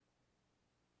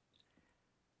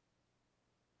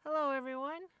Hello,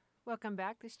 everyone. Welcome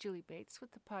back. This is Julie Bates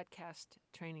with the podcast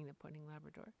Training the Pointing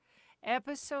Labrador,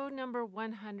 episode number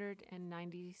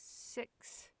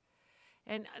 196.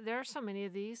 And there are so many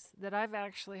of these that I've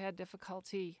actually had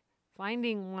difficulty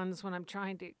finding ones when I'm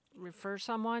trying to refer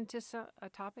someone to a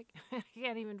topic. I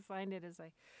can't even find it as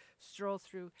I stroll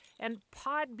through. And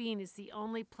Podbean is the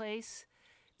only place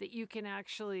that you can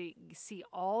actually see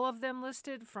all of them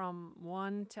listed from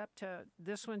one tip to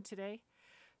this one today.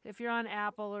 If you're on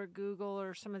Apple or Google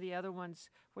or some of the other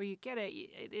ones where you get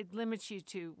it limits you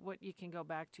to what you can go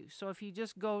back to. So if you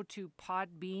just go to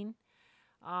Podbean,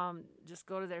 just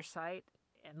go to their site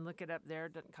and look it up there.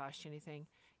 It doesn't cost you anything.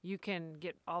 You can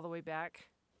get all the way back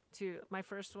to my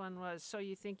first one was So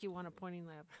You Think You Want a Pointing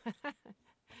Lab.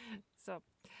 So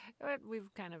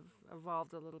we've kind of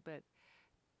evolved a little bit.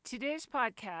 Today's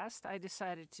podcast I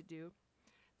decided to do.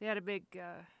 They had a big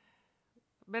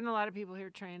been a lot of people here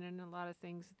training a lot of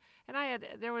things, and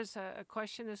there was a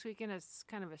question this weekend. It's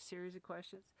kind of a series of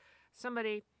questions.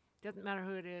 Somebody, doesn't matter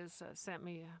who it is, sent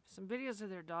me some videos of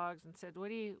their dogs and said, what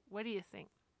do you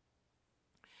think?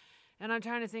 And I'm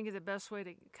trying to think of the best way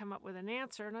to come up with an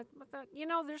answer. And I thought,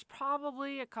 there's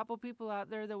probably a couple people out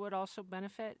there that would also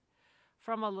benefit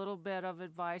from a little bit of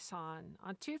advice on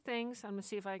two things. I'm going to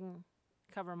see if I can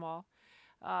cover them all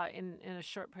in a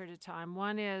short period of time.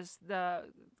 One is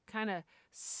the kind of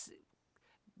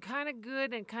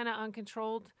good and kind of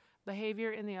uncontrolled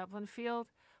behavior in the upland field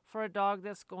for a dog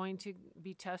that's going to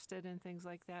be tested and things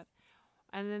like that.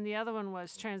 And then the other one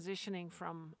was transitioning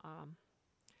from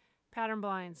pattern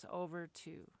blinds over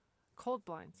to cold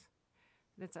blinds.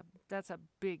 That's a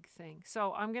big thing.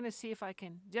 So I'm going to see if I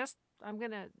can I'm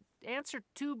going to answer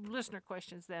two listener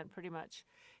questions then, pretty much,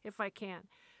 if I can.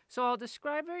 So I'll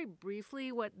describe very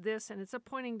briefly what and it's a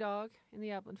pointing dog in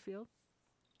the upland field,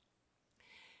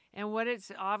 and what it's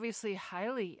obviously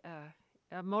highly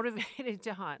motivated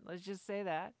to hunt. Let's just say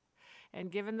that.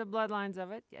 And given the bloodlines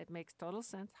of it, it makes total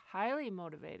sense. Highly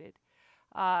motivated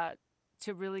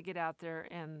to really get out there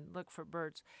and look for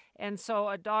birds. And so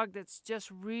a dog that's just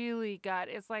really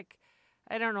it's like,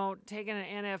 I don't know, taking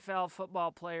an NFL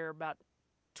football player about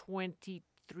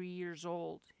 23 years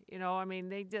old. I mean,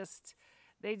 they just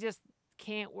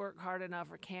can't work hard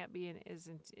enough or can't be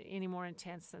any more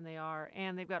intense than they are.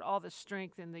 And they've got all the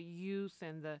strength and the youth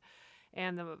and the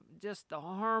just the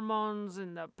hormones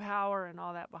and the power and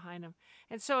all that behind them.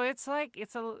 And so it's hard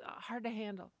to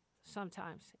handle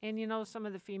sometimes. And some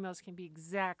of the females can be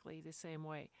exactly the same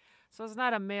way. So it's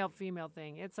not a male female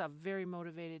thing. It's a very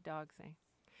motivated dog thing.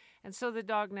 And so the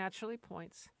dog naturally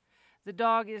points. The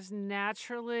dog is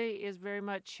very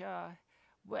much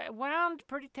wound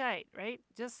pretty tight, right?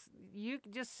 Just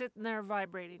sitting there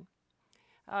vibrating,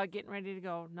 getting ready to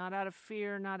go. Not out of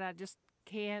fear, just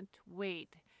can't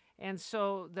wait. And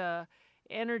so the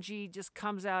energy just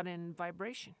comes out in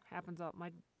vibration. Happens out.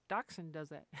 My dachshund does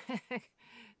that.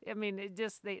 I mean,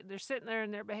 they're sitting there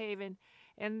and they're behaving,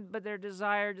 but their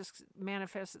desire just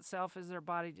manifests itself as their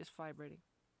body just vibrating.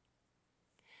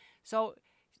 So,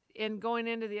 in going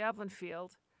into the upland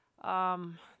field,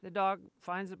 the dog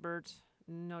finds the birds,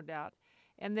 no doubt.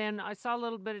 And then I saw a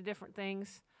little bit of different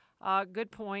things.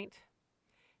 Good point.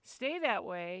 Stay that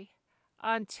way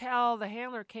until the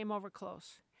handler came over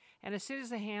close. And as soon as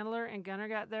the handler and gunner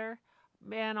got there,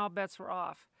 man, all bets were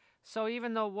off. So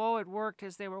even though whoa had worked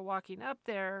as they were walking up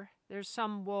there, there's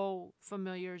some whoa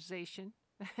familiarization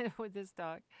with this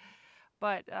dog.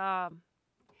 But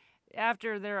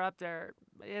after they're up there,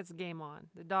 it's game on.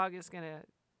 The dog is gonna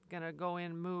go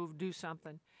in, move, do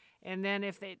something. And then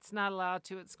if it's not allowed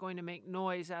to, it's going to make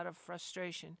noise out of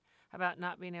frustration about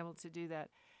not being able to do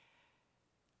that.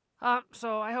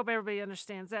 So I hope everybody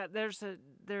understands that. There's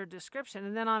their description.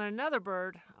 And then on another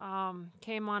bird,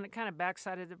 came on, it kind of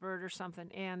backsided the bird or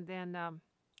something, and then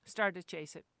started to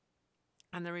chase it.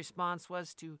 And the response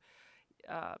was to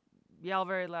yell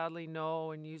very loudly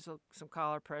no and use some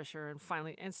collar pressure and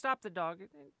finally stop the dog. It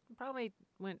probably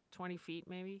went 20 feet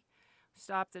maybe.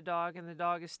 Stop the dog, and the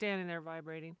dog is standing there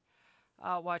vibrating,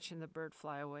 watching the bird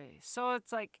fly away. So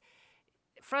it's like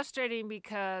frustrating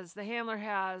because the handler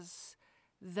has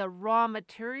the raw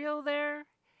material there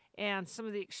and some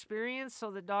of the experience,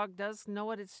 so the dog does know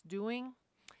what it's doing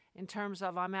in terms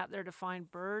of I'm out there to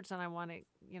find birds and I want to,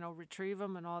 retrieve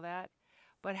them and all that.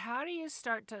 But how do you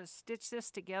start to stitch this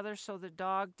together so the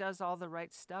dog does all the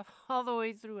right stuff all the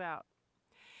way throughout?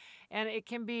 And it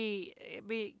can be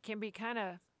kind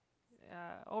of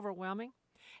overwhelming.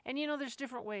 And there's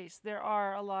different ways. There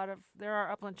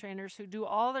are upland trainers who do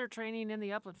all their training in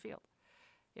the upland field.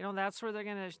 That's where they're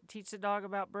going to teach the dog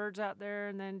about birds out there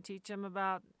and then teach them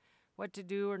about what to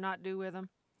do or not do with them.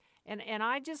 And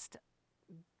I just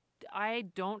I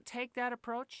don't take that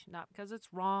approach, not because it's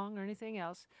wrong or anything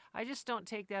else. I just don't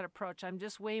take that approach. I'm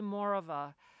just way more of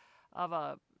a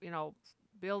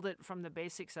build it from the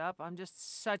basics up. I'm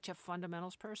just such a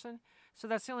fundamentals person. So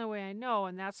that's the only way I know,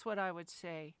 and that's what I would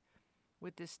say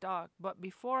with this dog. But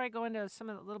before I go into some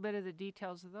of the little bit of the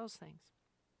details of those things,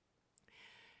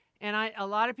 and a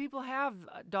lot of people have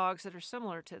dogs that are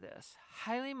similar to this,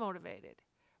 highly motivated,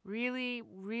 really,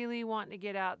 really wanting to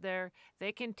get out there.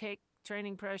 They can take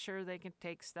training pressure, they can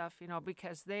take stuff,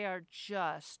 because they are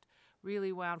just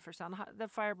really wound for sound. The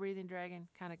fire breathing dragon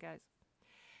kind of guys.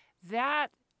 That,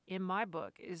 in my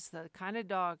book, is the kind of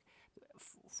dog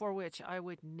for which I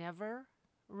would never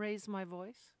raise my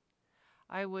voice.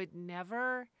 I would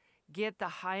never get the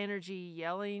high energy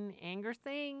yelling anger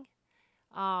thing.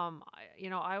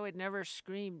 I would never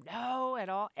scream no at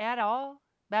all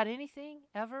about anything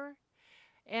ever.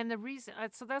 And the reason,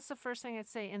 so that's the first thing I'd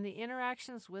say. In the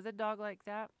interactions with a dog like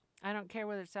that, I don't care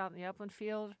whether it's out in the upland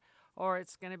field or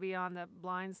it's going to be on the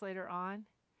blinds later on,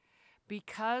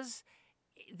 because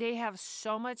they have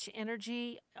so much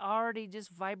energy already just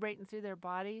vibrating through their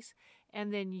bodies,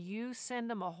 and then you send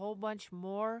them a whole bunch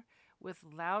more with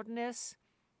loudness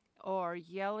or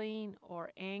yelling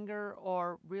or anger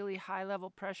or really high level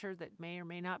pressure that may or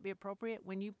may not be appropriate.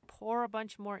 When you pour a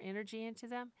bunch more energy into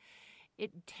them,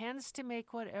 it tends to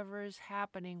make whatever is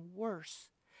happening worse.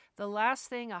 The last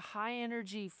thing a high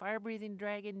energy fire breathing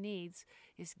dragon needs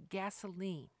is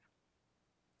gasoline.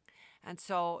 And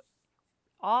so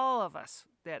all of us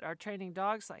that are training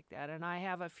dogs like that, and I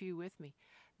have a few with me,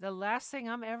 the last thing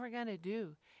I'm ever going to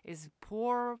do is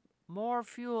pour more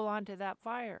fuel onto that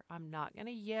fire. I'm not going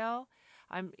to yell.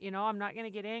 I'm not going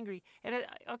to get angry. And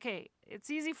it's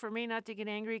easy for me not to get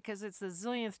angry because it's the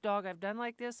zillionth dog I've done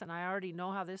like this, and I already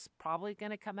know how this is probably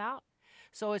going to come out.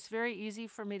 So it's very easy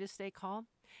for me to stay calm.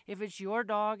 If it's your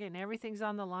dog and everything's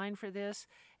on the line for this,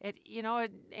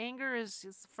 anger is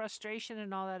frustration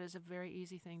and all that is a very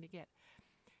easy thing to get.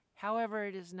 However,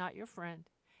 it is not your friend.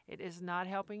 It is not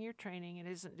helping your training. It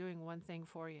isn't doing one thing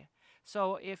for you.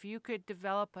 So if you could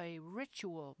develop a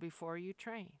ritual before you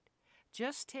train,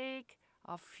 just take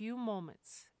a few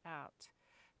moments out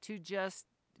to just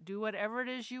do whatever it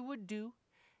is you would do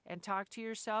and talk to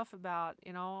yourself about,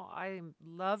 I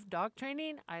love dog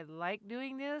training. I like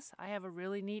doing this. I have a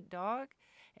really neat dog,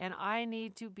 and I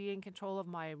need to be in control of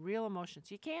my real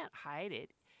emotions. You can't hide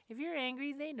it. If you're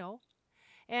angry, they know.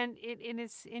 And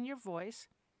it's in your voice.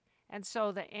 And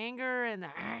so the anger and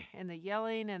the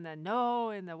yelling and the no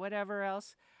and the whatever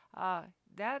else,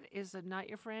 that is not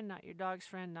your friend, not your dog's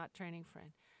friend, not training friend.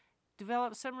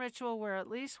 Develop some ritual where at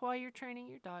least while you're training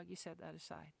your dog, you set that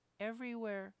aside.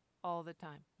 Everywhere, all the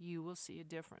time. You will see a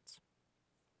difference.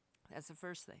 That's the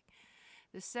first thing.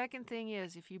 The second thing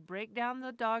is, if you break down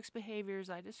the dog's behavior as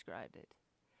I described it,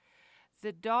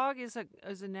 the dog is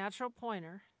a natural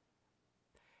pointer,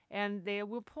 and they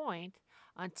will point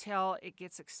until it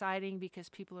gets exciting because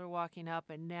people are walking up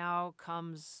and now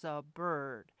comes a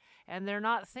bird. And they're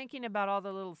not thinking about all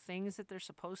the little things that they're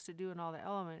supposed to do and all the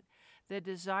element. The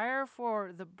desire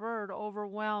for the bird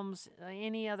overwhelms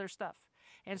any other stuff.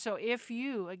 And so if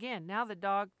you, again, now the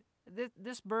dog,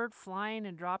 this bird flying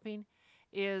and dropping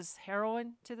is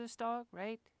heroin to this dog,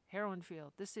 right? Heroin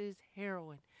field. This is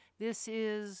heroin. This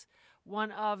is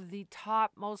one of the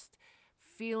top most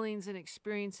feelings and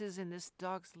experiences in this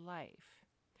dog's life.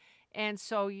 And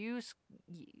so you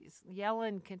yell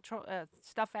and control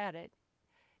stuff at it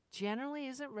generally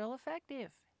isn't real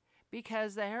effective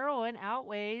because the heroin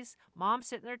outweighs mom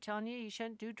sitting there telling you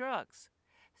shouldn't do drugs.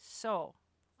 So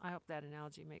I hope that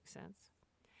analogy makes sense.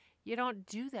 You don't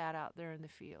do that out there in the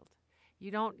field.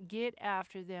 You don't get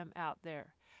after them out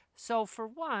there. So for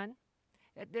one,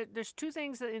 there's two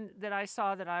things that I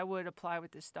saw that I would apply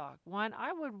with this dog. One,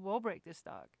 I would whoa break this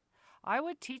dog. I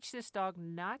would teach this dog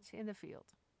not in the field.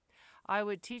 I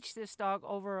would teach this dog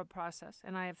over a process.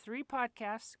 And I have 3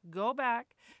 podcasts, go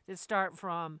back, that start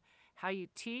from how you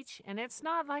teach. And it's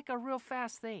not like a real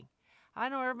fast thing. I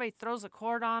know everybody throws a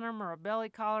cord on them or a belly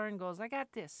collar and goes, I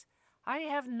got this. I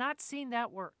have not seen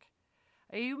that work.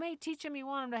 You may teach them you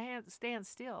want them to stand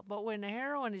still, but when the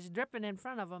heroin is dripping in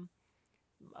front of them,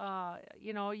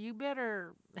 you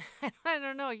better, I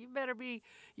don't know,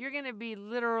 you're going to be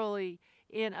literally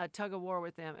in a tug of war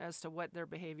with them as to what their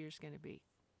behavior is going to be.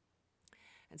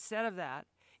 Instead of that,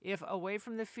 if away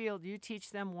from the field you teach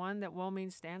them, 1, that whoa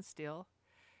means stand still,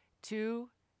 2,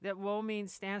 that whoa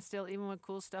means stand still even when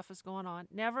cool stuff is going on.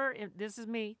 Never, this is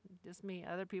me,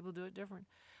 other people do it different.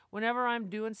 Whenever I'm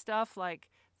doing stuff like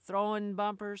throwing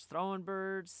bumpers, throwing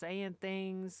birds, saying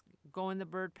things, go in the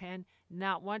bird pen,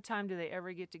 not one time do they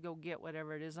ever get to go get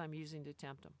whatever it is I'm using to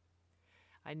tempt them.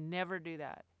 I never do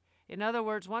that. In other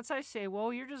words, once I say,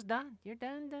 whoa, you're just done. You're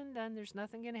done, done, done. There's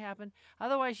nothing going to happen.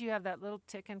 Otherwise, you have that little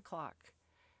ticking clock.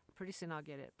 Pretty soon I'll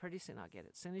get it. Pretty soon I'll get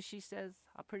it. As soon as she says,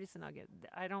 pretty soon I'll get it.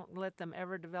 I don't let them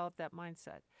ever develop that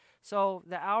mindset. So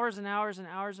the hours and hours and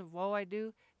hours of woe I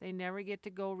do, they never get to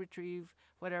go retrieve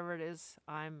whatever it is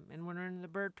and when we're in the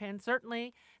bird pen,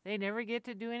 certainly they never get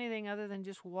to do anything other than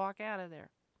just walk out of there.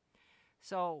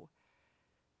 So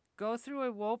go through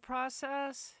a woe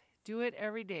process. Do it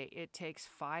every day. It takes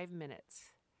 5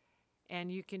 minutes.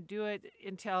 And you can do it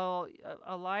until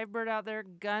a live bird out there,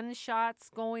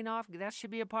 gunshots going off, that should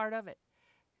be a part of it.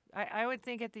 I would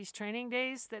think at these training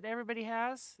days that everybody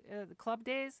has, the club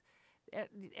days,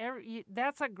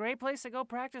 that's a great place to go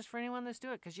practice for anyone that's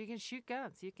doing it because you can shoot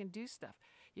guns. You can do stuff.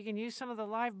 You can use some of the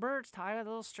live birds, tie a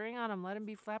little string on them, let them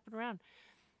be flapping around.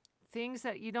 Things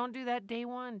that you don't do that day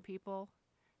one, people.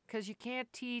 Because you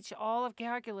can't teach all of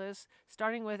calculus,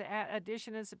 starting with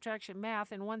addition and subtraction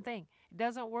math, in one thing. It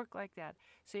doesn't work like that.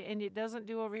 So, and it doesn't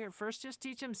do over here. First, just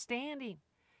teach them standing.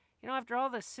 After all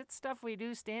the sit stuff we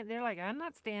do, they're like, I'm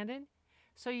not standing.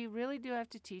 So you really do have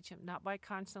to teach them, not by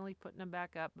constantly putting them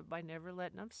back up, but by never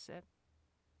letting them sit.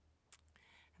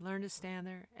 Learn to stand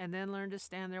there, and then learn to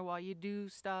stand there while you do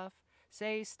stuff,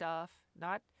 say stuff.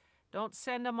 Don't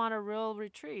send them on a real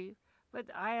retrieve,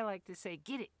 but I like to say,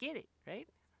 get it, right?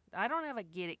 I don't have a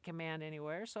get it command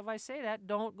anywhere, so if I say that,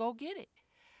 don't go get it.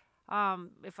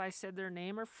 If I said their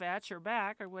name or fetch or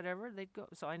back or whatever, they'd go.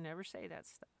 So I never say that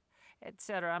stuff,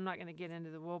 etc. I'm not going to get into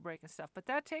the wool breaking stuff, but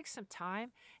that takes some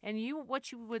time. And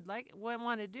what you would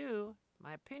want to do,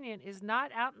 my opinion, is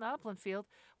not out in the upland field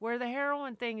where the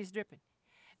heroin thing is dripping.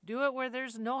 Do it where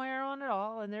there's no heroin at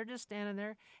all, and they're just standing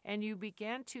there, and you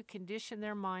begin to condition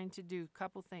their mind to do a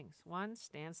couple things. One,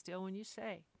 stand still when you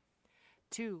say.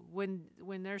 Two, when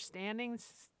they're standing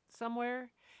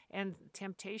somewhere and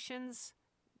temptations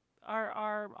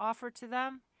are offered to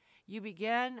them, you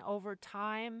begin over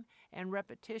time and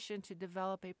repetition to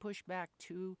develop a pushback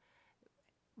to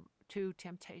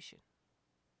temptation.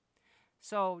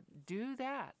 So do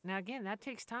that. Now again, that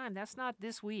takes time. That's not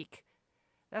this week.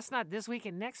 That's not this week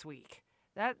and next week.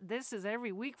 This is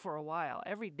every week for a while,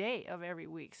 every day of every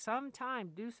week.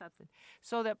 Sometime do something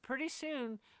so that pretty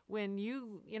soon when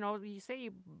you say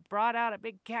you brought out a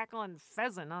big cackling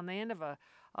pheasant on the end of a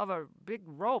big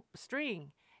rope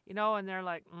string, and they're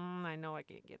like, I know I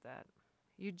can't get that.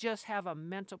 You just have a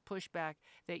mental pushback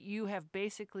that you have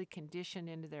basically conditioned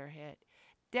into their head.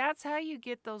 That's how you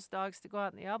get those dogs to go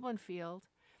out in the upland field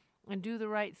and do the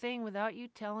right thing without you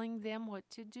telling them what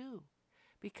to do.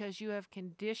 Because you have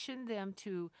conditioned them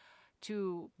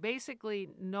to basically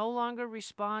no longer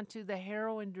respond to the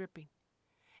heroin dripping.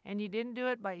 And you didn't do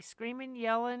it by screaming,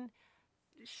 yelling,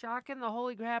 shocking the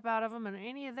holy crap out of them and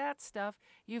any of that stuff.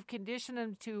 You've conditioned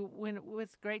them to,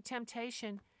 with great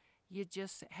temptation, you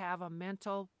just have a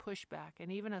mental pushback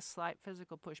and even a slight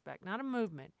physical pushback. Not a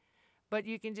movement, but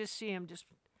you can just see them just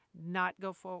not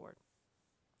go forward.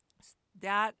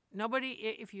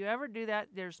 If you ever do that,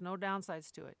 there's no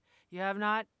downsides to it.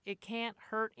 It can't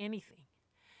hurt anything.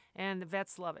 And the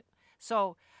vets love it.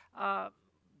 So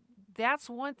that's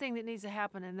one thing that needs to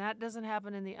happen, and that doesn't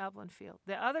happen in the upland field.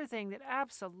 The other thing that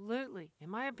absolutely, in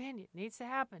my opinion, needs to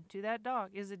happen to that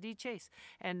dog is a de-chase.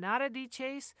 And not a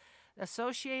de-chase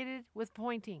associated with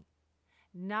pointing.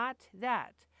 Not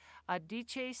that. A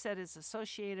de-chase that is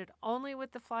associated only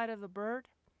with the flight of the bird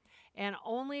and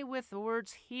only with the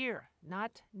words here,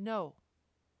 not no.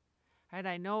 Right?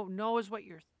 I know no is what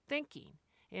you're thinking.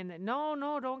 And that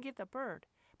no, don't get the bird.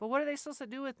 But what are they supposed to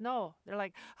do with no? They're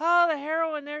like, oh, the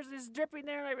heroin there's this dripping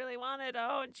there. I really want it.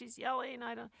 Oh, and she's yelling.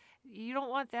 You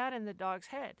don't want that in the dog's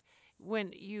head.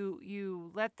 When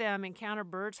you let them encounter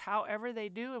birds, however they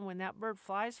do, and when that bird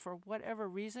flies for whatever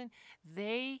reason,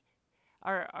 they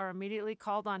are immediately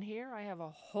called on here. I have a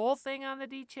whole thing on the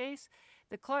de-chase.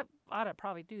 The club ought to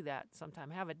probably do that sometime.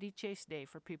 Have a de-chase day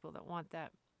for people that want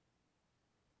that.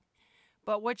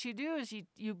 But what you do is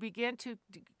you begin to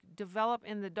develop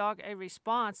in the dog a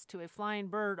response to a flying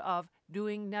bird of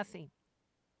doing nothing.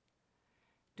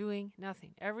 Doing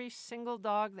nothing. Every single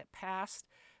dog that passed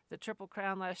the Triple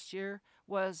Crown last year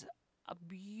was a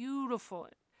beautiful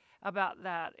about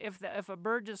that. If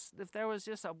there was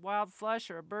just a wild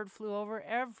flush or a bird flew over,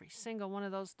 every single one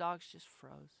of those dogs just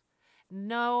froze.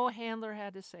 No handler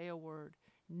had to say a word.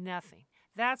 Nothing.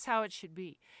 That's how it should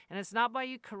be. And it's not by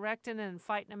you correcting and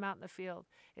fighting them out in the field.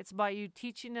 It's by you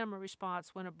teaching them a response.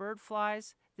 When a bird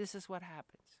flies, this is what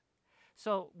happens.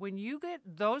 So when you get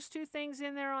those two things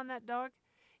in there on that dog,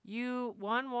 you,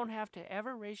 one, won't have to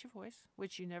ever raise your voice,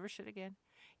 which you never should again.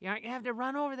 You aren't going to have to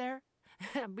run over there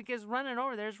because running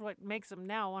over there's what makes them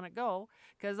now want to go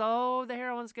because, oh, the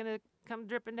heroine's going to come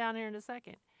dripping down here in a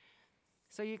second.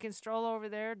 So you can stroll over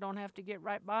there, don't have to get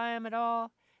right by them at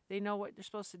all. They know what they're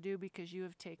supposed to do because you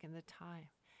have taken the time.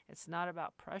 It's not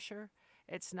about pressure.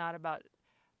 It's not about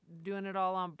doing it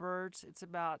all on birds. It's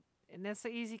about, and that's the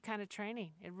easy kind of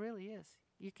training. It really is.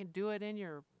 You can do it in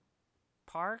your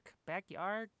park,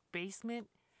 backyard, basement,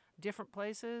 different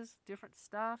places, different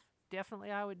stuff.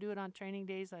 Definitely, I would do it on training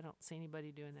days. I don't see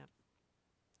anybody doing that.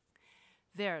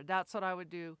 There, that's what I would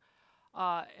do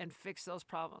and fix those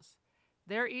problems.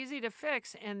 They're easy to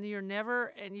fix, and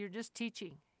you're just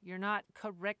teaching. You're not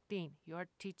correcting, you're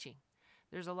teaching.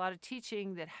 There's a lot of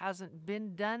teaching that hasn't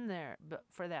been done there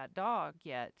for that dog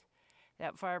yet,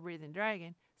 that fire-breathing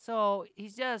dragon. So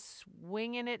he's just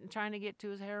winging it and trying to get to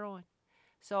his heroine.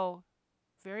 So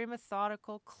very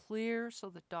methodical, clear, so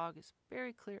the dog is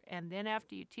very clear. And then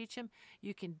after you teach him,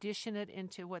 you condition it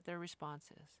into what their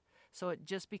response is. So it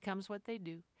just becomes what they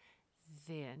do.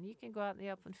 Then you can go out in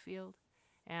the open field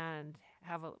and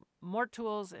have more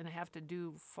tools and have to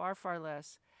do far, far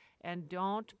less. And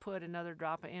don't put another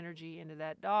drop of energy into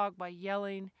that dog by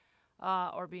yelling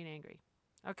or being angry.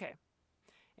 Okay.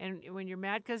 And when you're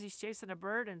mad because he's chasing a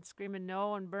bird and screaming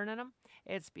no and burning him,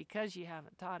 it's because you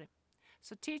haven't taught him.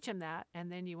 So teach him that,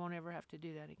 and then you won't ever have to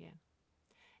do that again.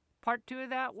 Part 2 of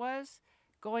that was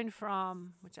going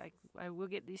from, which I will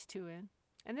get these two in.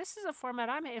 And this is a format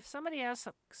if somebody has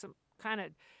some kind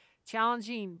of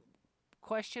challenging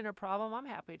question or problem, I'm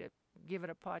happy to give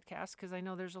it a podcast because I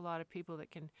know there's a lot of people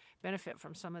that can benefit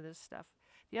from some of this stuff.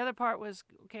 The other part was,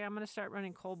 okay, I'm going to start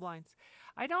running cold blinds.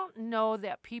 I don't know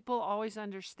that people always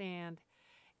understand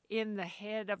in the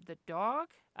head of the dog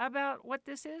about what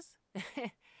this is.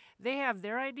 They have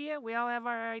their idea. We all have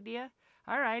our idea.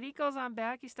 All right, he goes on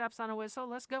back. He stops on a whistle.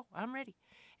 Let's go. I'm ready.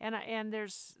 And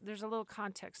there's a little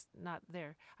context not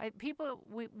there.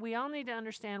 We all need to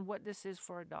understand what this is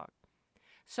for a dog.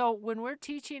 So when we're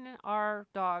teaching our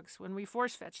dogs, when we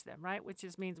force fetch them, right, which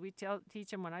means we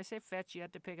teach them, when I say fetch, you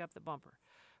have to pick up the bumper.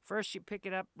 First, you pick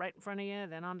it up right in front of you,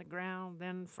 then on the ground,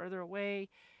 then further away.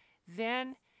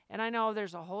 Then, and I know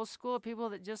there's a whole school of people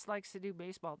that just likes to do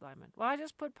baseball diamond. Well, I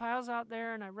just put piles out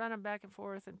there and I run them back and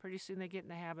forth, and pretty soon they get in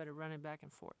the habit of running back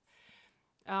and forth.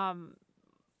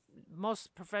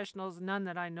 Most professionals, none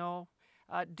that I know,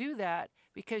 do that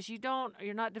because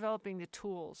you're not developing the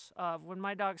tools of when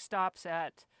my dog stops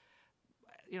at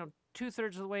 2/3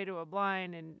 of the way to a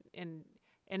blind and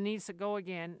needs to go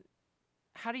again.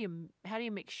 How do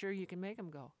you make sure you can make them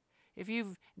go? If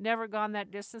you've never gone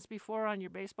that distance before on your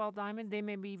baseball diamond, they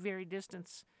may be very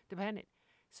distance dependent.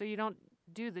 So you don't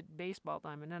do the baseball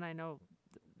diamond. And I know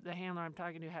the handler I'm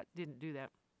talking to didn't do that.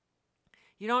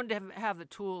 You don't have the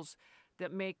tools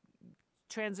that make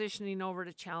transitioning over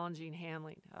to challenging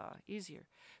handling easier.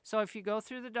 So if you go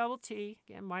through the double T,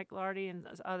 again, Mike Lardy and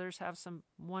others have some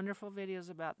wonderful videos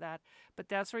about that, but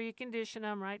that's where you condition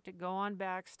them, right, to go on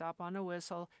back, stop on a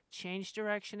whistle, change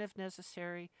direction if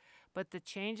necessary. But the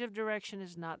change of direction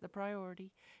is not the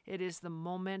priority. It is the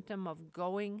momentum of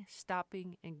going,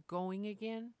 stopping, and going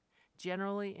again,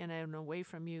 generally in an away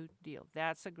from you deal.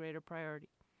 That's a greater priority.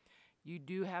 You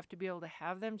do have to be able to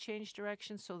have them change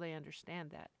direction so they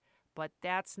understand that. But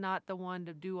that's not the one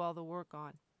to do all the work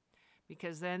on,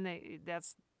 because then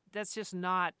that's just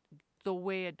not the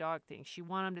way a dog thinks. You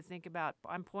want them to think about,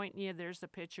 I'm pointing you, there's the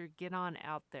picture, get on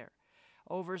out there.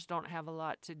 Overs don't have a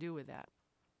lot to do with that.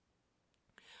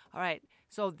 All right,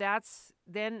 so that's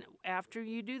then after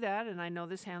you do that, and I know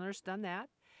this handler's done that,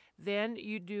 then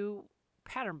you do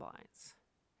pattern blinds.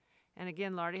 And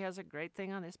again, Lardy has a great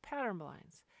thing on this, pattern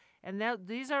blinds. And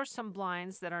these are some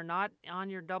blinds that are not on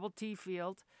your double T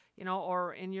field,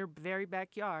 or in your very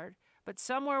backyard, but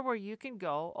somewhere where you can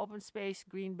go, open space,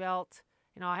 green belt.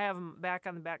 I have them back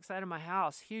on the back side of my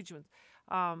house, huge ones.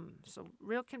 So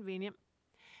real convenient.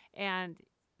 And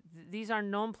these are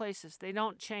known places. They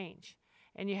don't change.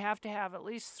 And you have to have at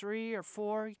least 3 or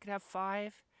 4. You could have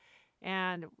 5.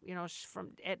 And,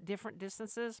 from at different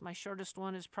distances. My shortest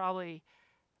one is probably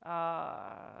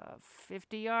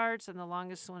 50 yards, and the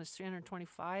longest one is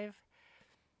 325.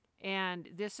 And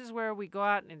this is where we go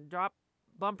out and drop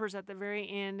bumpers at the very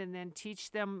end and then teach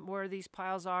them where these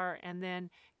piles are and then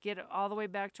get all the way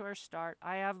back to our start.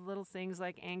 I have little things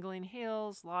like angling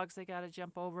hills, logs they got to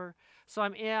jump over. So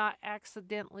I'm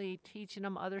accidentally teaching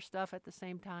them other stuff at the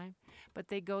same time, but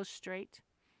they go straight,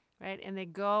 right? And they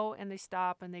go and they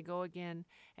stop and they go again.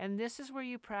 And this is where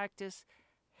you practice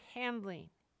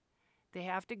handling. They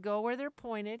have to go where they're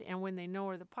pointed, and when they know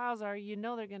where the piles are,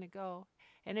 they're going to go.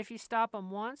 And if you stop them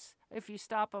once, if you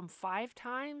stop them 5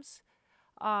 times,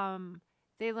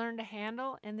 they learn to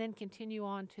handle and then continue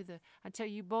on to until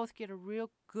you both get a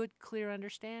real good, clear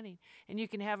understanding. And you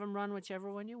can have them run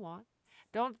whichever one you want.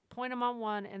 Don't point them on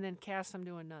one and then cast them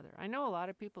to another. I know a lot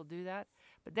of people do that,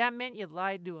 but that meant you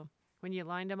lied to them when you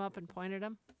lined them up and pointed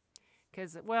them.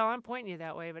 Because, well, I'm pointing you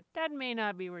that way, but that may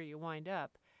not be where you wind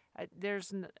up.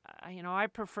 I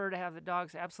prefer to have the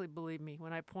dogs absolutely believe me.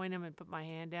 When I point them and put my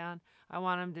hand down, I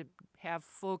want them to have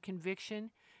full conviction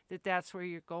that that's where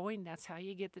you're going. That's how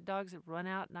you get the dogs that run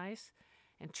out nice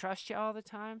and trust you all the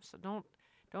time. So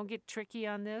don't get tricky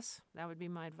on this. That would be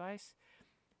my advice.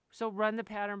 So run the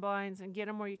pattern blinds and get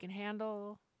them where you can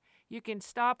handle. You can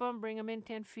stop them, bring them in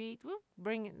 10 feet,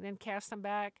 then cast them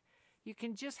back. You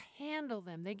can just handle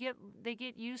them. They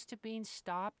get used to being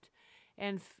stopped,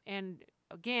 and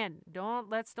again, don't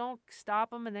stop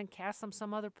them and then cast them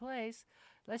some other place.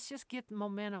 Let's just get the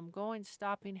momentum going,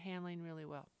 stopping, handling really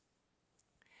well.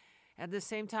 At the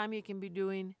same time, you can be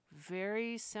doing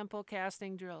very simple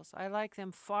casting drills. I like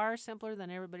them far simpler than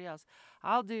everybody else.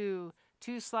 I'll do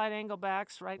 2 slight angle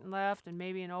backs, right and left, and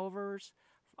maybe an overs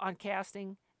on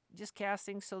casting, just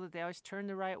casting so that they always turn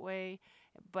the right way.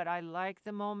 But I like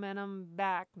the momentum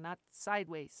back, not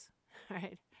sideways,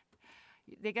 right?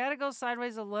 They got to go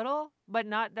sideways a little, but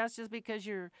that's just because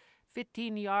you're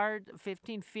 15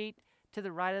 feet to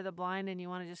the right of the blind and you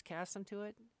want to just cast them to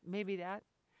it. Maybe that,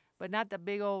 but not the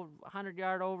big old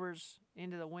 100-yard overs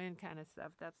into the wind kind of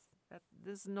stuff.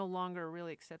 This is no longer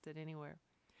really accepted anywhere.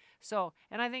 So,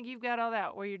 and I think you've got all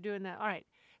that where you're doing that. All right.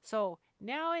 So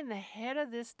now in the head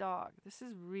of this dog, this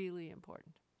is really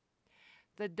important.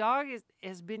 The dog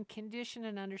has been conditioned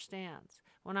and understands.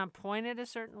 When I'm pointed a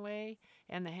certain way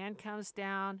and the hand comes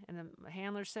down and the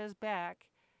handler says back,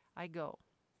 I go.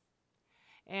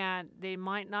 And they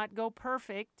might not go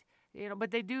perfect, but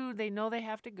they know they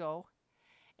have to go.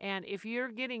 And if you're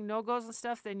getting no-goes and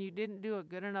stuff, then you didn't do a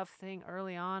good enough thing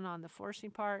early on the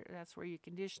forcing part. That's where you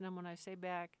condition them when I say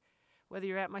back. Whether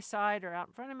you're at my side or out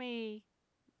in front of me,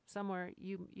 somewhere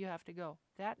you have to go.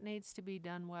 That needs to be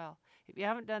done well. If you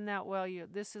haven't done that well,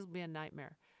 this will be a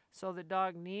nightmare. So the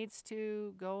dog needs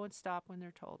to go and stop when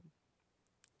they're told.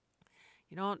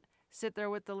 You don't sit there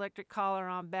with the electric collar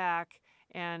on back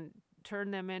and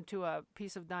turn them into a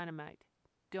piece of dynamite.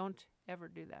 Don't ever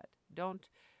do that. Don't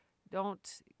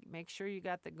make sure you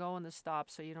got the go and the stop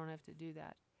so you don't have to do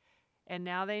that. And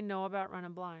now they know about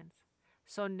running blinds.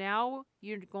 So now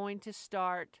you're going to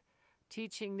start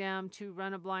teaching them to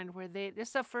run a blind where this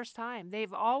is the first time.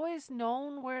 They've always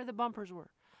known where the bumpers were.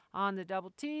 On the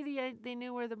double T, they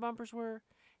knew where the bumpers were.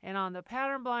 And on the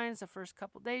pattern blinds, the first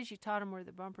couple days, you taught them where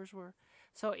the bumpers were.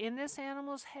 So in this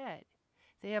animal's head,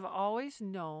 they have always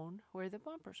known where the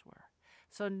bumpers were.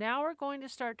 So now we're going to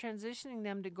start transitioning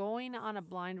them to going on a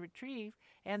blind retrieve,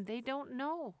 and they don't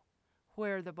know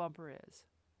where the bumper is.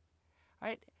 All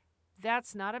right?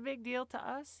 That's not a big deal to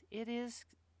us. It is.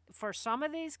 For some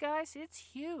of these guys, it's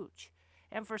huge.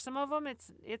 And for some of them,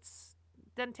 it's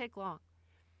doesn't take long.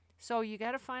 So you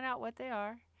got to find out what they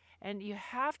are. And you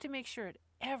have to make sure that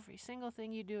every single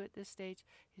thing you do at this stage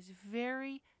is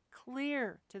very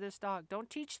clear to this dog. Don't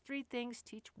teach 3 things,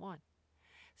 teach 1.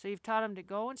 So you've taught them to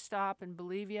go and stop and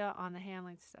believe you on the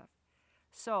handling stuff.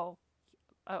 So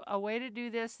a way to do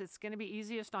this that's going to be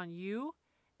easiest on you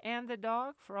and the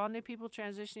dog for all new people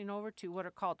transitioning over to what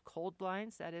are called cold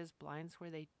blinds, that is blinds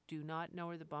where they do not know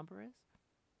where the bumper is.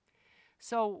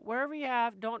 So wherever you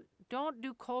have, don't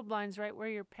do cold blinds right where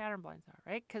your pattern blinds are,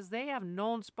 right? Because they have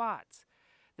known spots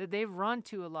that they've run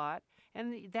to a lot,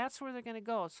 and that's where they're going to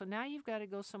go. So now you've got to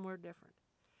go somewhere different.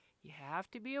 You have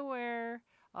to be aware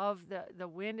of the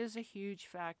wind is a huge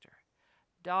factor.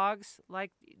 Dogs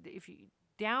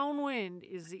downwind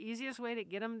is the easiest way to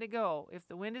get them to go. If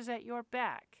the wind is at your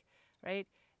back, right,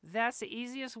 that's the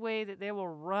easiest way that they will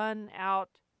run out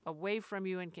away from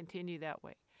you and continue that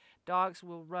way. Dogs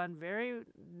will run very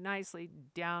nicely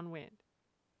downwind.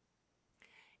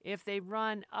 If they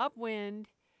run upwind,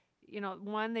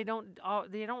 they don't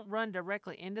run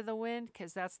directly into the wind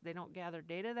because they don't gather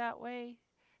data that way.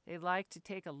 They like to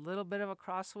take a little bit of a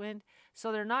crosswind,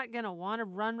 so they're not going to want to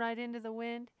run right into the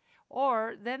wind.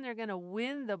 Or then they're going to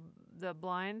win the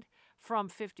blind from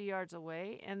 50 yards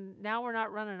away, and now we're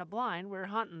not running a blind, we're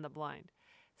hunting the blind.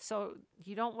 So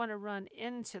you don't want to run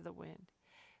into the wind.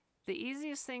 The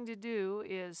easiest thing to do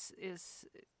is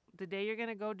the day you're going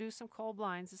to go do some cold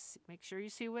blinds, is make sure you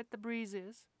see what the breeze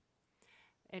is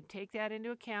and take that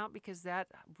into account because that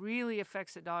really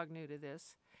affects a dog new to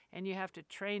this. And you have to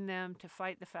train them to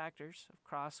fight the factors of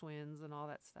crosswinds and all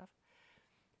that stuff.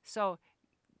 So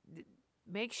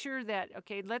make sure that,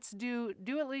 okay, let's do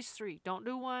at least 3. Don't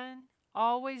do 1.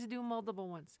 Always do multiple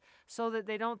ones so that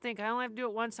they don't think, I only have to do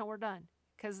it once and we're done.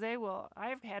 because they will.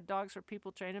 I've had dogs where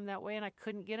people train them that way, and I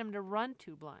couldn't get them to run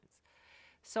 2 blinds.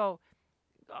 So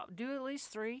do at least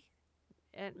 3,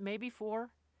 and maybe 4.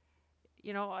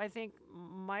 I think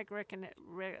Mike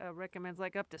recommends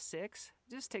like up to 6.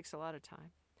 It just takes a lot of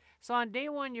time. So on day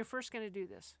 1, you're first going to do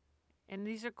this. And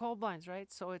these are cold blinds,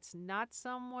 right? So it's not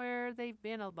somewhere they've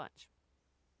been a bunch.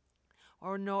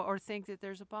 Or think that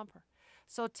there's a bumper.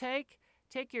 So take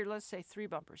your, let's say, 3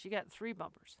 bumpers. You got 3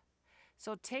 bumpers.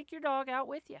 So take your dog out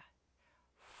with you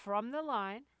from the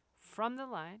line,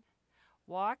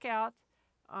 walk out.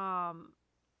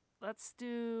 Let's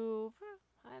do,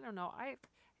 I don't know.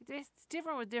 It's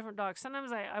different with different dogs.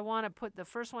 Sometimes I want to put the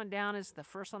first one down as the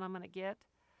first one I'm going to get,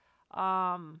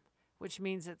 which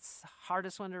means it's the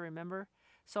hardest one to remember.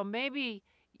 So maybe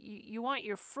you want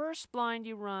your first blind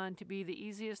you run to be the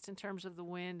easiest in terms of the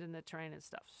wind and the terrain and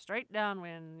stuff. Straight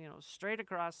downwind, straight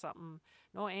across something,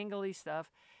 no angly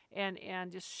stuff, and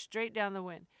just straight down the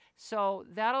wind. So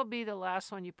that'll be the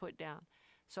last one you put down.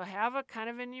 So have a kind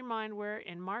of in your mind where,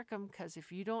 and mark them, because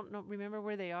if you don't remember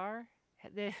where they are,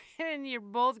 then you're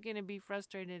both going to be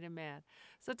frustrated and mad.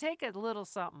 So take a little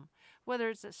something, whether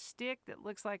it's a stick that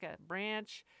looks like a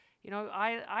branch.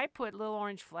 I put little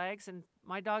orange flags, and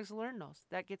my dogs learn those.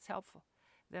 That gets helpful.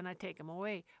 Then I take them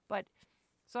away.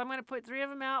 So I'm going to put 3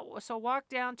 of them out. So walk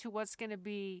down to what's going to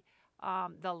be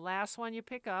the last one you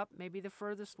pick up, maybe the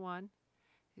furthest one.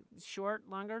 Short,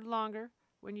 longer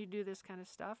when you do this kind of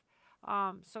stuff.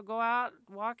 So go out,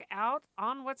 walk out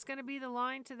on what's going to be the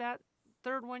line to that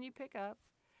 3rd one you pick up.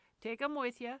 Take them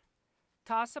with you.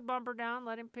 Toss a bumper down.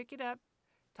 Let him pick it up.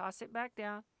 Toss it back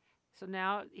down. So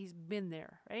now he's been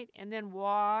there, right? And then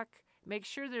walk. Make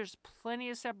sure there's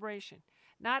plenty of separation.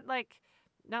 Not like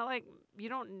you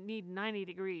don't need 90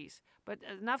 degrees, but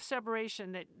enough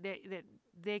separation that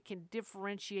they can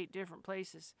differentiate different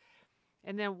places.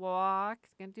 And then walk.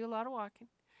 Going to do a lot of walking.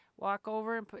 Walk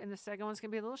over and the second one's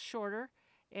going to be a little shorter,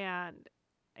 and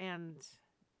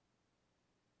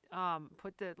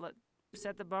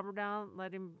set the bumper down,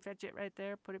 let him fetch it right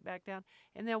there, put it back down,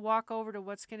 and then walk over to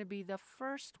what's going to be the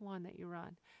first one that you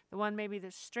run. The one maybe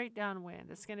that's straight downwind.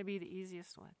 That's going to be the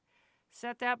easiest one.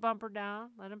 Set that bumper down,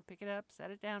 let him pick it up,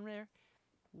 set it down there,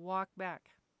 walk back.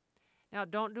 Now,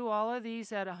 don't do all of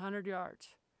these at 100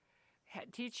 yards.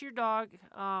 Teach your dog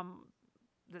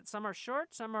that some are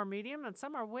short, some are medium, and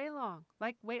some are way long.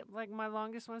 Like my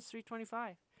longest one's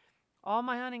 325. All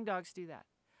my hunting dogs do that.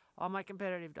 All my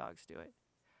competitive dogs do it.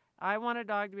 I want a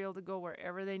dog to be able to go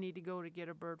wherever they need to go to get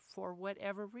a bird for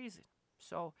whatever reason.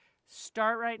 So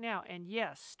start right now. And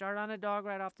yes, start on a dog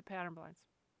right off the pattern blinds.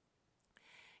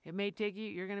 It may take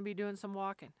you're going to be doing some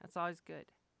walking. That's always good.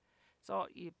 So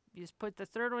you just put the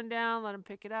 3rd one down, let him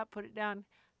pick it up, put it down,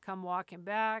 come walking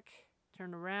back,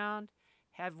 turn around.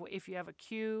 If you have a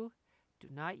cue, do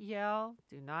not yell,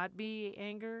 do not be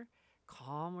anger.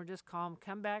 Calm or just calm.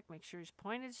 Come back, make sure he's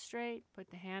pointed straight,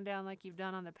 put the hand down like you've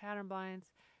done on the pattern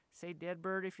blinds. Say dead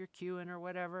bird if you're cueing or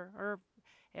whatever.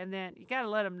 And then you got to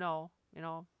let him know,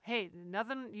 hey,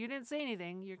 nothing, you didn't say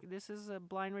anything. This is a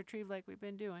blind retrieve like we've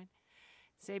been doing.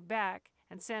 Say back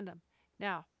and send him.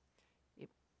 Now,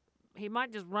 he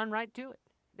might just run right to it.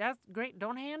 That's great.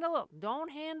 Don't handle them.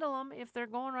 Don't handle them if they're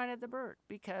going right at the bird,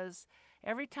 because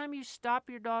every time you stop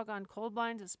your dog on cold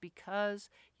blinds, it's because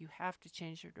you have to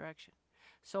change their direction.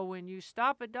 So when you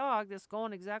stop a dog that's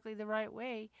going exactly the right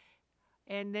way,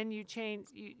 and then you change,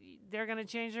 they're going to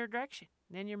change their direction.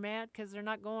 Then you're mad because they're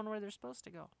not going where they're supposed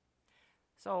to go.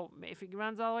 So if he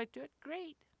runs all the way to it,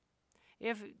 great.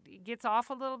 If it gets off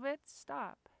a little bit,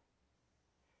 stop.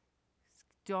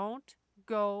 Don't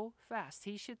go fast.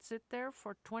 He should sit there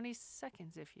for 20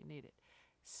 seconds if you need it.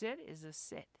 Sit is a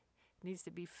sit. It needs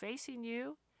to be facing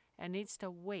you and needs to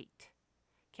wait.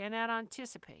 Cannot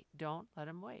anticipate. Don't let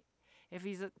him wait. If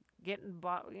he's getting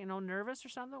nervous or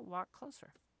something, walk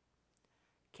closer.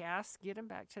 Cast, get him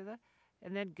back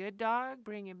and then good dog,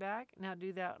 bring him back. Now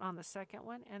do that on the second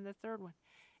one and the 3rd one.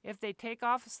 If they take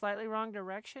off a slightly wrong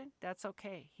direction, that's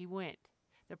okay. He went.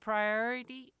 The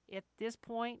priority at this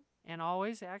point, and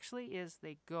always actually, is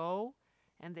they go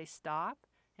and they stop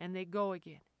and they go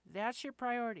again. That's your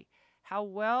priority. How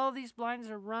well these blinds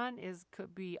are run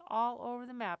could be all over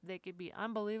the map. They could be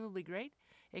unbelievably great.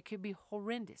 It could be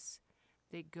horrendous.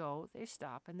 They go, they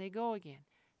stop, and they go again.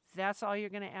 That's all you're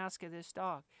going to ask of this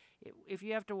dog. If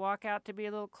you have to walk out to be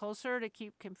a little closer to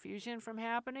keep confusion from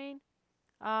happening,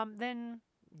 then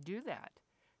do that.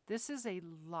 This is a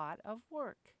lot of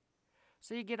work.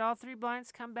 So you get all 3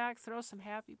 blinds, come back, throw some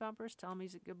happy bumpers, tell him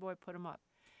he's a good boy, put him up.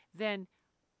 Then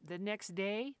the next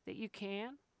day that you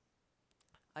can,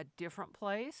 a different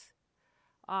place,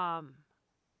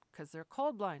 because they're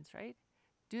cold blinds, right?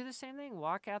 Do the same thing.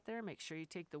 Walk out there. Make sure you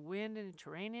take the wind and the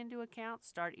terrain into account.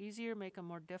 Start easier, make them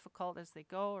more difficult as they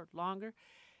go or longer.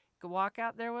 Go walk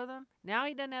out there with him. Now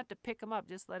he doesn't have to pick them up.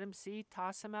 Just let him see.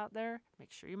 Toss them out there.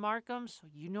 Make sure you mark them so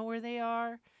you know where they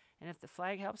are. And if the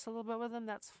flag helps a little bit with them,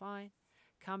 that's fine.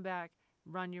 Come back.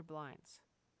 Run your blinds,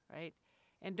 right?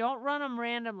 And don't run them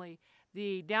randomly.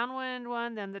 The downwind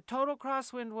one, then the total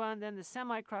crosswind one, then the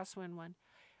semi-crosswind one.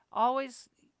 Always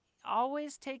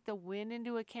take the wind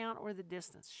into account or the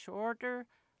distance. Shorter,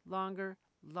 longer,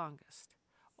 longest.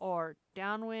 Or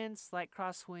downwind, slight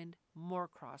crosswind, more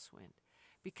crosswind.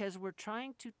 Because we're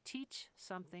trying to teach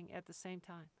something at the same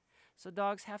time. So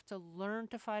dogs have to learn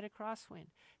to fight a crosswind.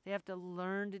 They have to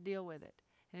learn to deal with it.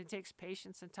 And it takes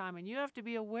patience and time. And you have to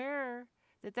be aware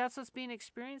that that's what's being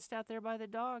experienced out there by the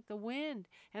dog. The wind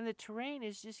and the terrain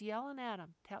is just yelling at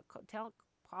them,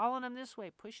 calling them this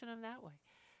way, pushing them that way.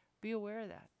 Be aware of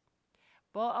that.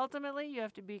 But ultimately, you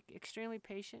have to be extremely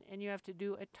patient, and you have to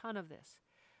do a ton of this.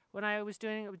 When I was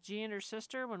doing it with G and her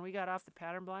sister, when we got off the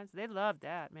pattern blinds, they loved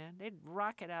that, man. They'd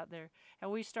rock it out there.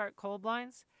 And we start cold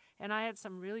blinds, and I had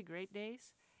some really great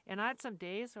days. And I had some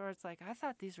days where it's like, I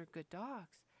thought these were good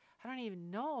dogs. I don't even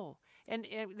know. And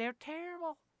they're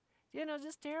terrible.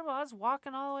 Just terrible. I was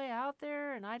walking all the way out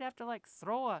there, and I'd have to,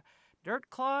 throw a dirt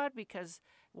clod because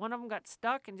one of them got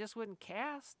stuck and just wouldn't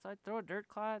cast. So I'd throw a dirt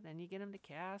clod, and you get them to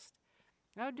cast.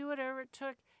 I would do whatever it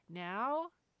took. Now,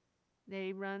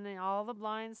 they run all the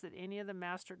blinds that any of the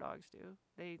master dogs do.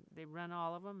 They run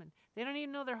all of them, and they don't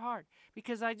even know they're hard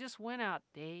because I just went out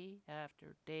day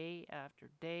after day after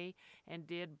day and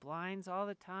did blinds all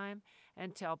the time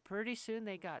until pretty soon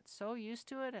they got so used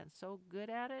to it and so good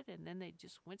at it, and then they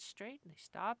just went straight and they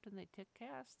stopped and they took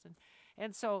casts.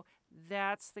 And so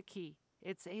that's the key.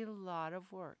 It's a lot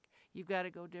of work. You've got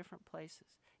to go different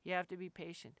places. You have to be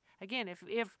patient. Again, if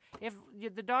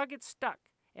the dog gets stuck,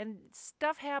 and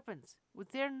stuff happens.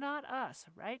 They're not us,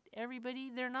 right? Everybody,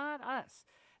 they're not us.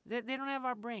 They don't have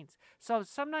our brains. So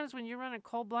sometimes when you're running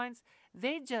cold blinds,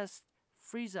 they just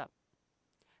freeze up.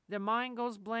 Their mind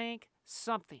goes blank,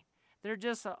 something. They're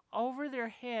just over their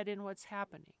head in what's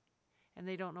happening, and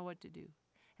they don't know what to do.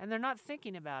 And they're not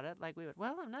thinking about it like we would.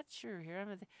 Well, I'm not sure here.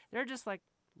 They're just like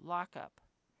lock up.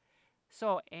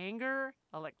 So anger,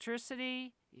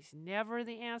 electricity is never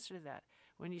the answer to that.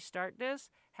 When you start this,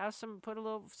 put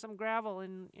some gravel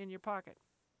in your pocket.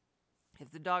 If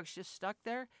the dog's just stuck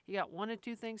there, you got one of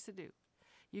two things to do.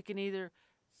 You can either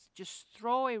just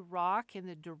throw a rock in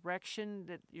the direction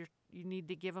that you need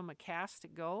to give them a cast to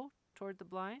go toward the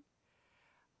blind.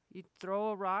 You throw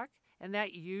a rock, and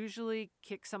that usually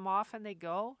kicks them off and they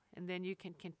go, and then you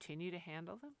can continue to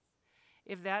handle them.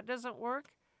 If that doesn't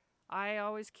work, I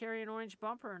always carry an orange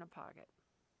bumper in a pocket.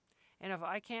 And if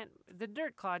I can't, the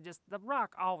dirt clod, the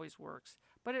rock always works.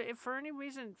 But if for any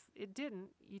reason it didn't,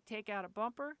 you take out a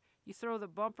bumper, you throw the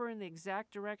bumper in the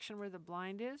exact direction where the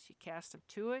blind is, you cast them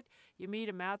to it, you meet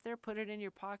them out there, put it in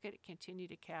your pocket, continue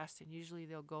to cast, and usually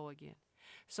they'll go again.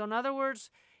 So in other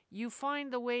words, you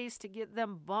find the ways to get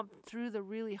them bumped through the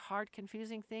really hard,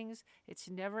 confusing things. It's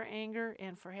never anger,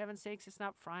 and for heaven's sakes, it's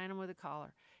not frying them with a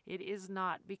collar. It is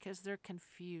not, because they're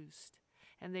confused.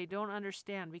 And they don't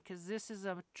understand, because this is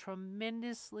a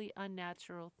tremendously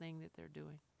unnatural thing that they're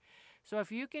doing. So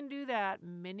if you can do that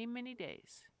many, many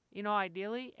days,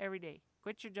 ideally every day,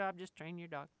 quit your job, just train your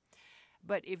dog.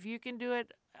 But if you can do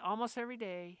it almost every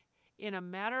day, in a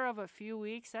matter of a few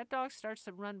weeks, that dog starts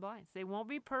to run blinds. They won't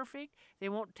be perfect. They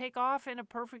won't take off in a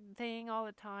perfect thing all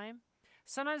the time.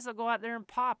 Sometimes they'll go out there and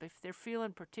pop if they're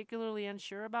feeling particularly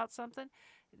unsure about something.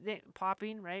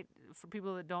 Popping, right? For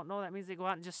people that don't know, that means they go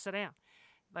out and just sit down.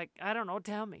 I don't know,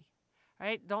 tell me,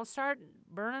 right? Don't start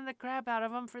burning the crap out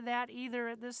of them for that either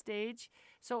at this stage.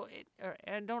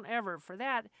 And don't ever for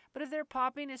that. But if they're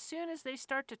popping, as soon as they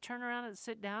start to turn around and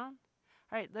sit down,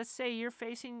 all right, let's say you're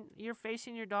facing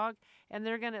your dog, and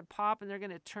they're going to pop and they're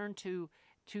going to turn to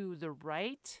the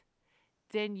right,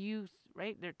 then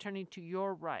they're turning to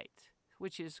your right,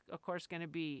 which is, of course, going to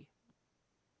be,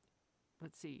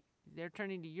 they're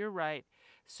turning to your right.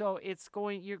 So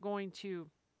you're going to,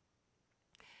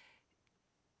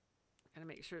 gotta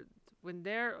make sure when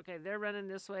they're running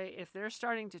this way. If they're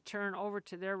starting to turn over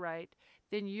to their right,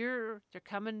 then they're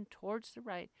coming towards the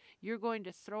right. You're going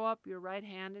to throw up your right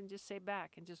hand and just say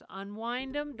back and just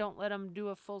unwind them. Don't let them do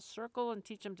a full circle and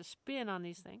teach them to spin on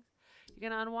these things. You're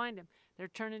going to unwind them. They're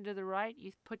turning to the right.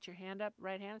 You put your hand up,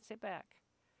 right hand, say back.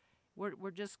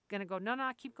 We're just going to go, no,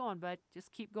 keep going, bud.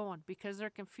 Just keep going, because they're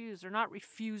confused. They're not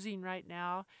refusing right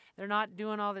now. They're not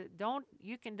doing all that.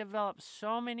 You can develop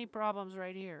so many problems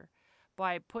right here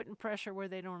by putting pressure where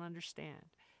they don't understand.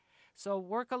 So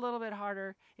work a little bit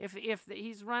harder. If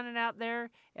he's running out there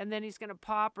and then he's going to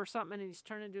pop or something and he's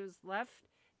turning to his left,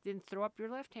 then throw up your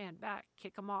left hand back,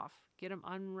 kick him off, get him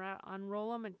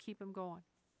unroll him and keep him going.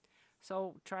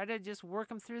 So try to just work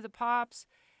him through the pops.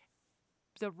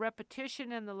 The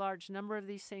repetition and the large number of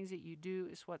these things that you do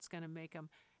is what's going to make them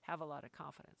have a lot of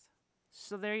confidence.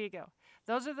 So there you go.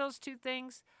 Those are those two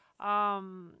things.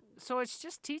 So it's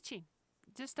just teaching,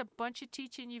 just a bunch of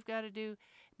teaching you've got to do.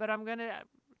 But I'm going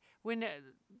to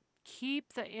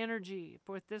keep the energy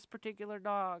with this particular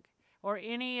dog or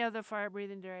any of the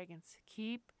fire-breathing dragons.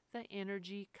 Keep the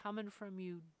energy coming from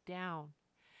you down.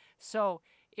 So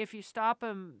if you stop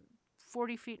him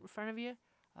 40 feet in front of you,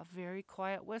 a very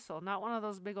quiet whistle, not one of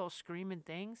those big old screaming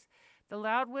things. The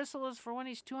loud whistle is for when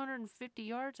he's 250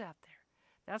 yards out there.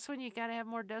 That's when you got to have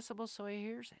more decibels so he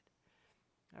hears it.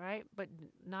 All right? But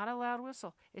not a loud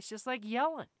whistle. It's just like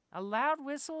yelling. A loud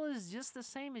whistle is just the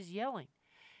same as yelling.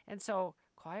 And so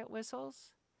quiet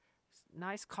whistles,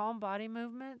 nice calm body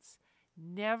movements,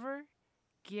 never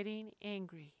getting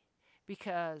angry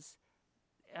because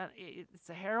it's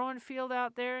a heroin field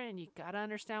out there and you got to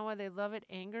understand why they love it.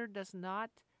 Anger does not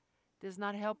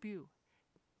help you.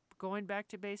 Going back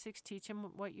to basics, teach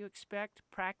them what you expect,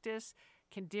 practice,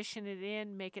 condition it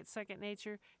in, make it second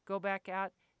nature, go back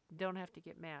out, don't have to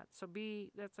get mad. So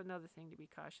that's another thing to be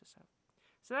cautious of.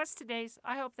 So that's today's.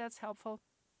 I hope that's helpful.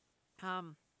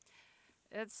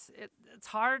 It's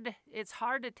hard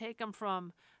to take them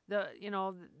from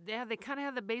they kind of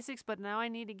have the basics, but now I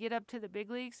need to get up to the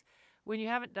big leagues. When you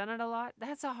haven't done it a lot,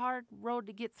 that's a hard road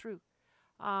to get through.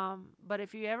 But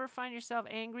if you ever find yourself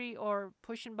angry or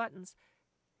pushing buttons,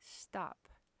 stop,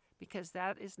 because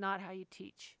that is not how you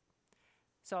teach.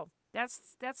 So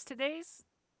that's today's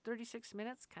 36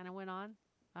 minutes. Kind of went on.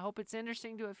 I hope it's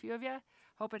interesting to a few of you.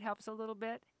 Hope it helps a little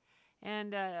bit.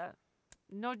 And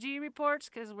no G reports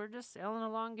because we're just sailing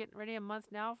along, getting ready a month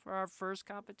now for our first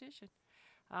competition.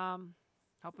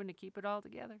 Hoping to keep it all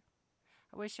together.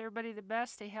 I wish everybody the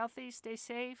best. Stay healthy, stay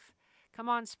safe. Come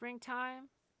on springtime.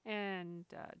 And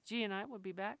G and I will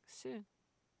be back soon.